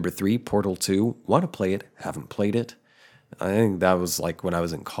 Number 3, Portal 2. Want to play it. Haven't played it. I think that was like when I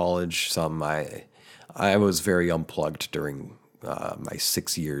was in college. I was very unplugged during my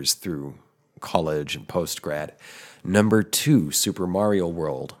 6 years through college and post-grad. Number 2, Super Mario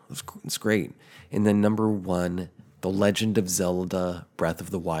World. It's great. And then number 1, The Legend of Zelda, Breath of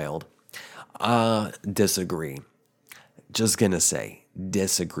the Wild. Disagree. Just gonna say,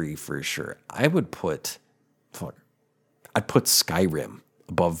 disagree for sure. I'd put Skyrim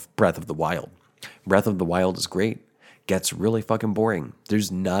above Breath of the Wild. Breath of the Wild is great. Gets really fucking boring.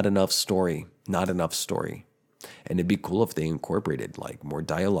 There's not enough story. And it'd be cool if they incorporated like more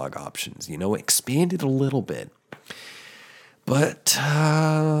dialogue options, expanded a little bit. But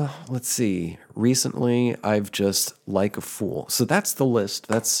let's see. Recently, I've just Like a Fool. So that's the list.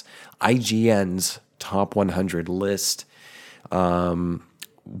 That's IGN's top 100 list. What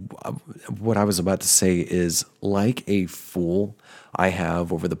I was about to say is Like a Fool, I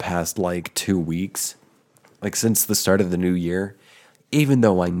have over the past 2 weeks, since the start of the new year, even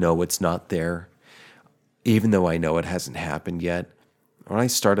though I know it's not there, even though I know it hasn't happened yet, when I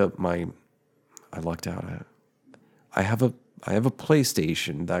start up I lucked out. I have a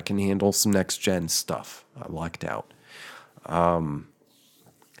PlayStation that can handle some next gen stuff. I lucked out.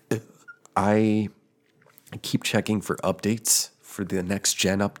 I keep checking for updates for the next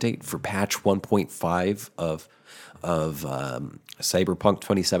gen update for patch 1.5 of Cyberpunk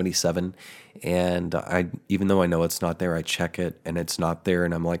 2077, and I, even though I know it's not there, I check it and it's not there,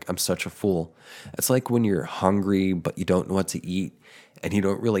 and I'm like, I'm such a fool. It's like when you're hungry but you don't know what to eat and you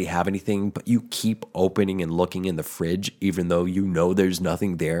don't really have anything, but you keep opening and looking in the fridge even though you know there's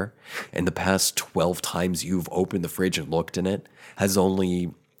nothing there, and the past 12 times you've opened the fridge and looked in it has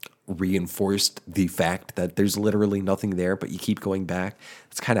only reinforced the fact that there's literally nothing there, but you keep going back.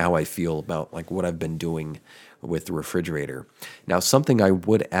 That's kind of how I feel about like what I've been doing with the refrigerator. Now, something I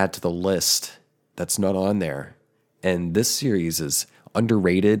would add to the list that's not on there, and this series is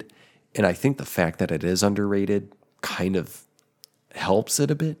underrated, and I think the fact that it is underrated kind of helps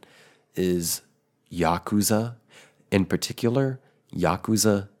it a bit, is Yakuza, in particular,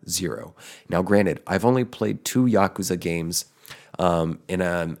 Yakuza 0. Now, granted, I've only played 2 Yakuza games, and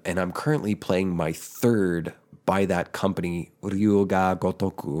I'm currently playing my third by that company, Ryuga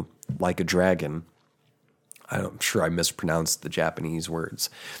Gotoku, Like a Dragon. I'm sure I mispronounced the Japanese words.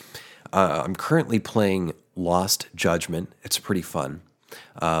 I'm currently playing Lost Judgment. It's pretty fun.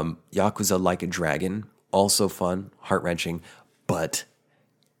 Yakuza Like a Dragon, also fun, heart-wrenching, but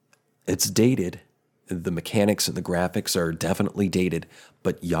it's dated. The mechanics and the graphics are definitely dated,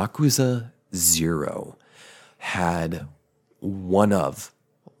 but Yakuza 0 had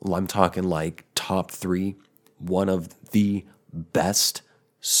I'm talking like top 3, one of the best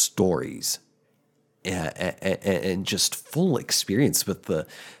stories and just full experience with the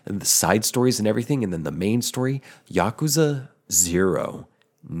side stories and everything. And then the main story, Yakuza 0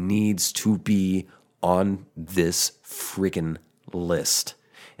 needs to be on this freaking list.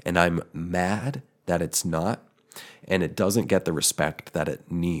 And I'm mad that it's not, and it doesn't get the respect that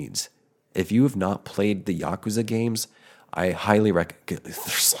it needs. If you have not played the Yakuza games, I highly recommend.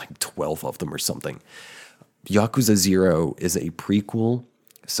 There's like 12 of them or something. Yakuza 0 is a prequel,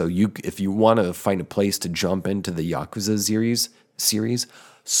 so if you want to find a place to jump into the Yakuza series,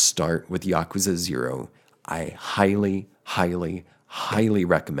 start with Yakuza 0. I highly, highly, highly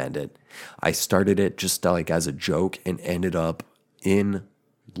recommend it. I started it just like as a joke and ended up in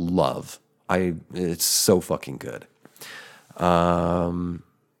love. It's so fucking good.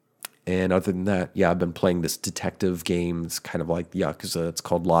 And other than that, yeah, I've been playing this detective game. It's kind of like Yakuza. It's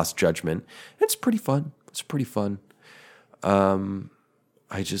called Lost Judgment. It's pretty fun.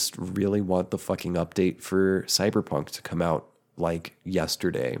 I just really want the fucking update for Cyberpunk to come out like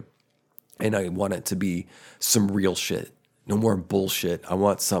yesterday. And I want it to be some real shit. No more bullshit. I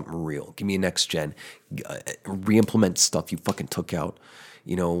want something real. Give me a next gen. Re-implement stuff you fucking took out.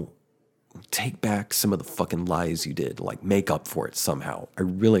 Take back some of the fucking lies you did. Like, make up for it somehow. I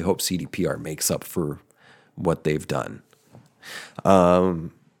really hope CDPR makes up for what they've done. The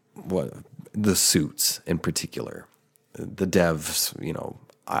suits in particular. The devs,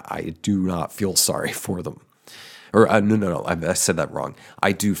 I do not feel sorry for them. Or, no, I said that wrong.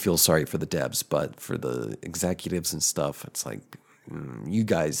 I do feel sorry for the devs, but for the executives and stuff, it's like, you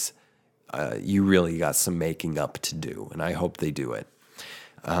guys, you really got some making up to do, and I hope they do it.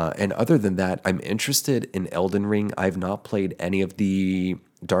 And other than that, I'm interested in Elden Ring. I've not played any of the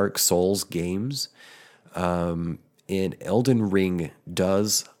Dark Souls games. And Elden Ring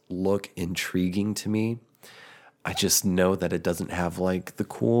does look intriguing to me. I just know that it doesn't have like the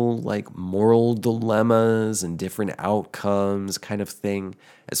cool like moral dilemmas and different outcomes kind of thing,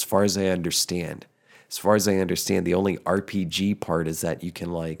 as far as I understand. As far as I understand, the only RPG part is that you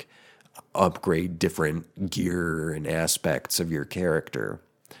can like upgrade different gear and aspects of your character.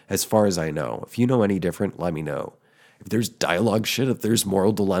 As far as I know. If you know any different, let me know. If there's dialogue shit, if there's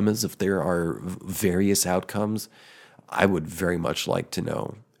moral dilemmas, if there are various outcomes, I would very much like to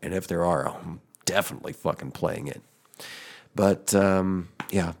know. And if there are, I'm definitely fucking playing it. But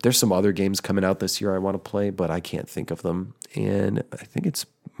yeah, there's some other games coming out this year I want to play, but I can't think of them. And I think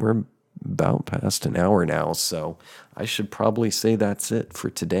we're about past an hour now, so I should probably say that's it for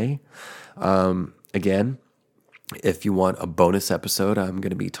today. Again, if you want a bonus episode, I'm going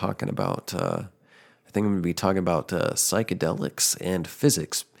to be talking about, psychedelics and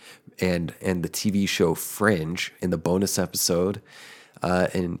physics and the TV show Fringe in the bonus episode.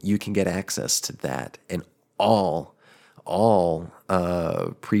 And you can get access to that and all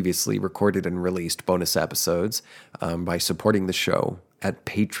previously recorded and released bonus episodes by supporting the show at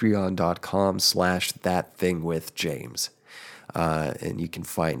patreon.com/thatthingwithjames. And you can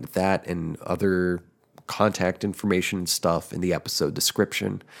find that and other contact information and stuff in the episode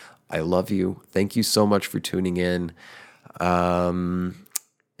description. I love you. Thank you so much for tuning in. And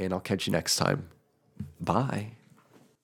I'll catch you next time. Bye.